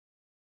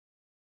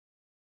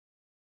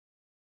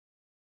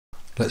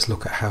let's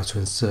look at how to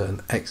insert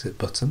an exit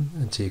button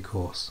into your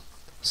course.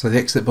 So the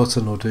exit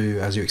button will do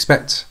as you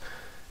expect.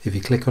 If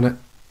you click on it,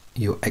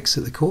 you'll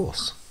exit the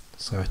course.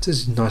 So it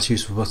is a nice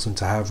useful button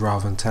to have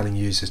rather than telling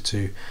users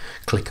to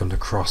click on the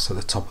cross at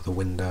the top of the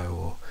window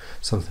or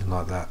something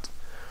like that.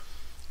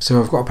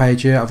 So I've got a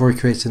page here, I've already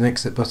created an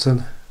exit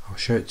button. I'll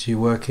show it to you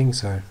working,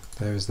 so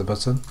there is the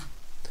button.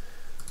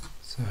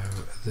 So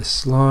this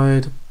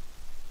slide.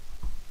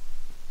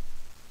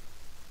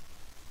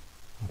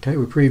 Okay,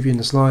 we're previewing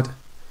the slide.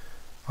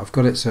 I've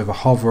got it, so if I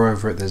hover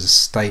over it, there's a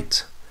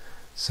state,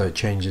 so it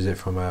changes it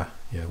from a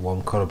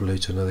one colour blue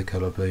to another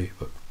colour blue.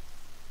 But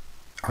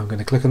I'm going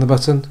to click on the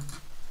button.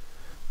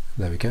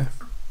 There we go.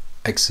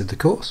 Exit the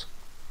course.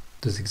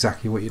 Does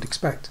exactly what you'd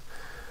expect.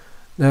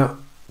 Now,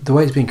 the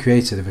way it's been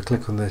created, if I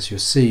click on this, you'll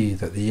see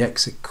that the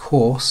exit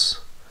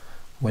course,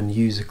 when the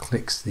user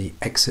clicks the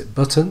exit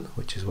button,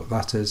 which is what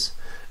that is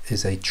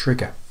a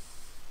trigger.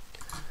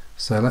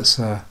 So let's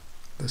go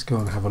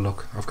and have a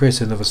look. I've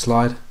created another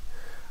slide,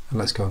 and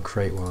let's go and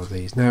create one of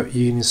these. Now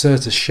you can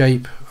insert a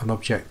shape, an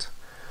object,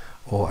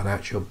 or an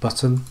actual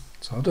button.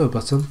 So I'll do a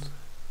button.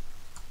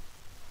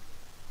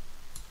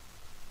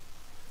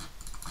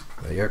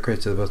 There you go,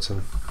 created a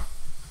button.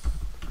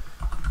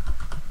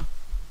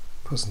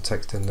 Put some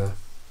text in there.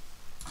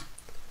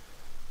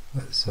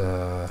 Let's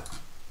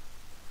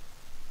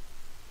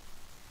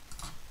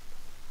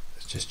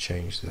just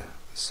change the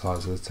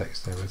size of the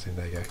text and everything.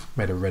 There you go.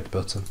 Made a red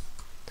button.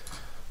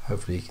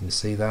 Hopefully you can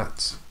see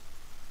that.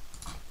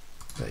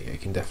 There you go, you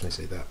can definitely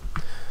see that.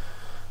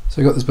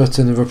 So I've got this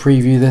button. If I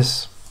preview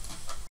this,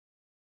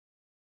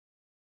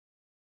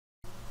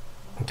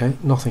 okay,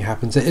 nothing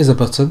happens. It is a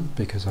button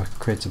because I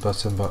created a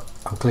button, but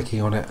I'm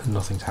clicking on it and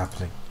nothing's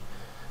happening.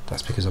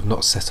 That's because I've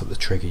not set up the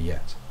trigger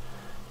yet.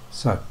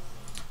 So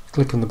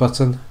click on the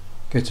button,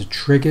 go to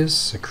triggers,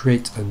 so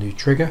create a new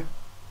trigger,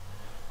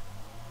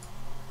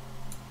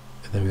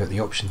 and then we've got the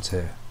options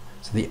here.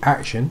 So the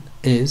action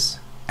is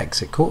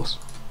exit course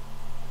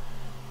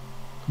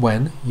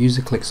when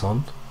user clicks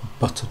on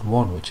button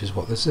 1, which is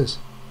what this is.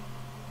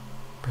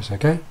 Press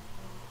OK.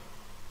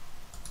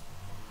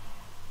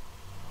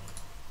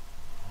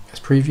 Let's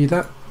preview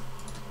that.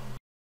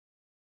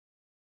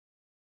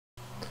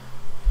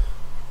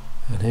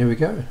 And here we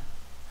go.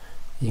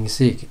 You can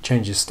see it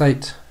changes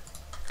state.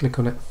 Click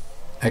on it,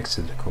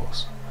 exit the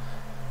course.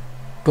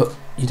 But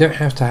you don't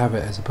have to have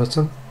it as a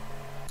button.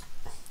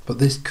 But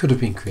this could have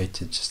been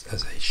created just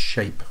as a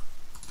shape.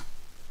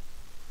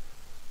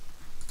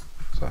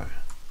 So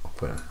I'll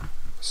put a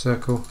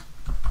circle,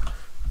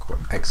 call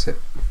it exit.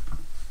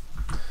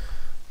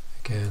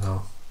 Again,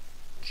 I'll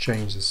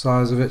change the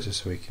size of it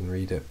just so we can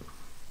read it.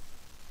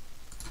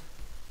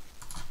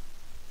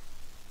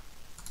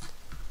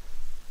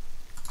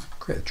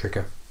 Create a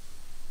trigger.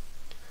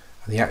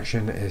 And the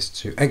action is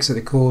to exit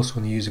the course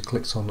when the user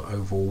clicks on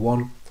oval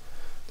 1.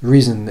 The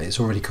reason it's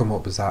already come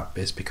up as that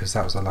is because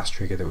that was the last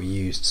trigger that we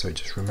used, so it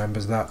just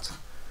remembers that.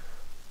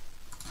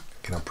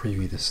 Again, I'll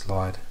preview this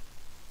slide.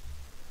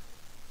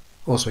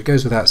 Also, it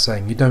goes without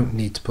saying, you don't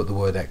need to put the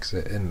word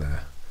exit in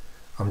there.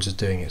 I'm just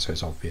doing it so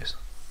it's obvious.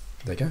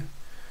 There you go.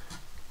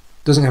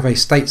 Doesn't have any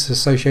states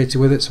associated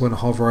with it, so when I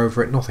hover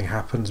over it, nothing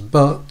happens,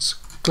 but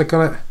click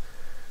on it,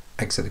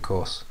 exit the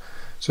course.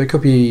 So it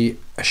could be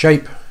a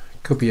shape,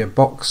 could be a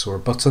box or a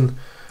button,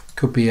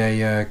 could be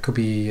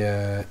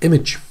a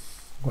image,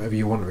 whatever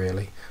you want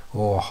really,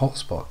 or a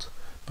hotspot.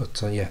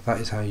 But yeah,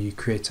 that is how you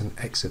create an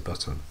exit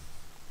button.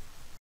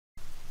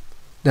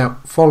 Now,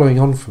 following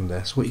on from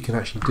this, what you can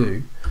actually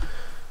do,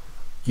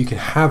 you can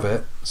have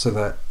it so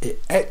that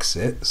it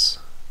exits,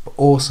 but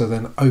also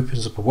then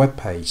opens up a web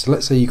page. So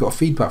let's say you've got a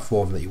feedback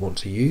form that you want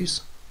to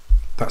use.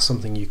 That's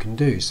something you can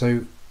do.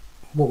 So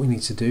what we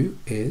need to do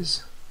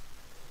is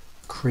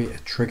create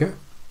a trigger.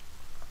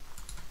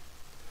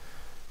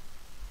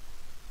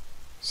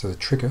 So the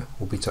trigger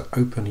will be to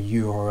open a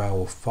URL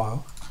or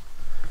file,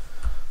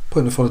 put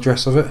in the full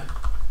address of it,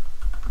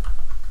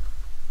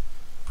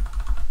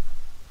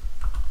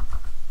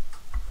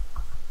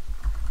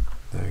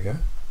 there we go,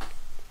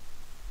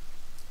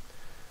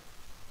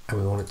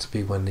 and we want it to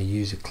be when the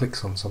user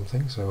clicks on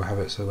something, so we'll have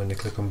it so when they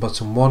click on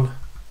button 1,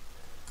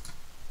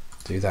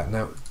 do that.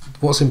 Now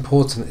what's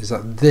important is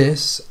that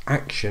this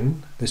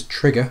action, this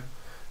trigger,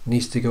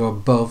 needs to go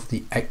above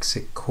the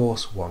exit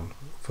course one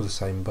for the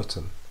same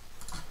button.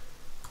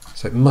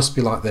 So it must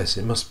be like this,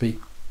 it must be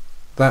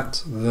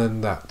that,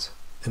 then that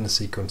in the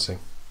sequencing.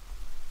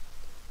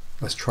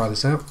 Let's try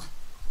this out.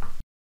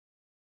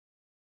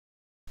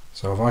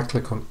 So if I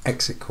click on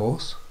exit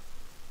course,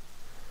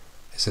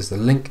 it says the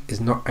link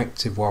is not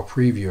active while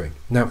previewing.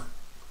 Now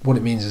what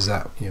it means is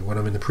that when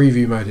I'm in the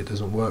preview mode it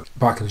doesn't work,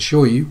 but I can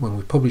assure you when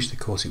we publish the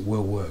course it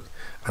will work.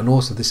 And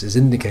also this is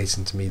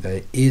indicating to me that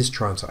it is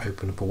trying to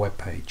open up a web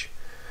page.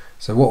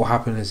 So what will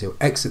happen is it'll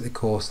exit the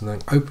course and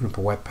then open up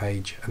a web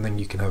page, and then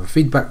you can have a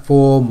feedback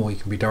form, or you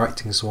can be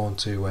directing someone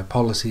to where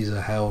policies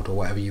are held, or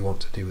whatever you want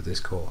to do with this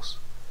course.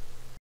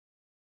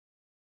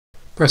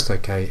 Press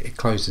OK, it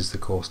closes the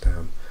course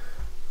down.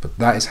 But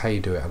that is how you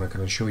do it, and I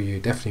can assure you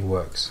it definitely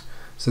works.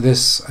 So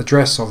this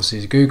address obviously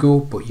is Google,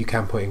 but you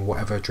can put in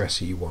whatever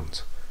address you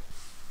want.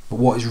 But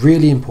what is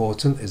really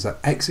important is that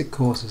exit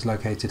course is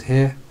located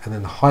here, and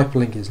then the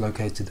hyperlink is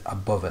located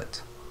above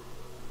it.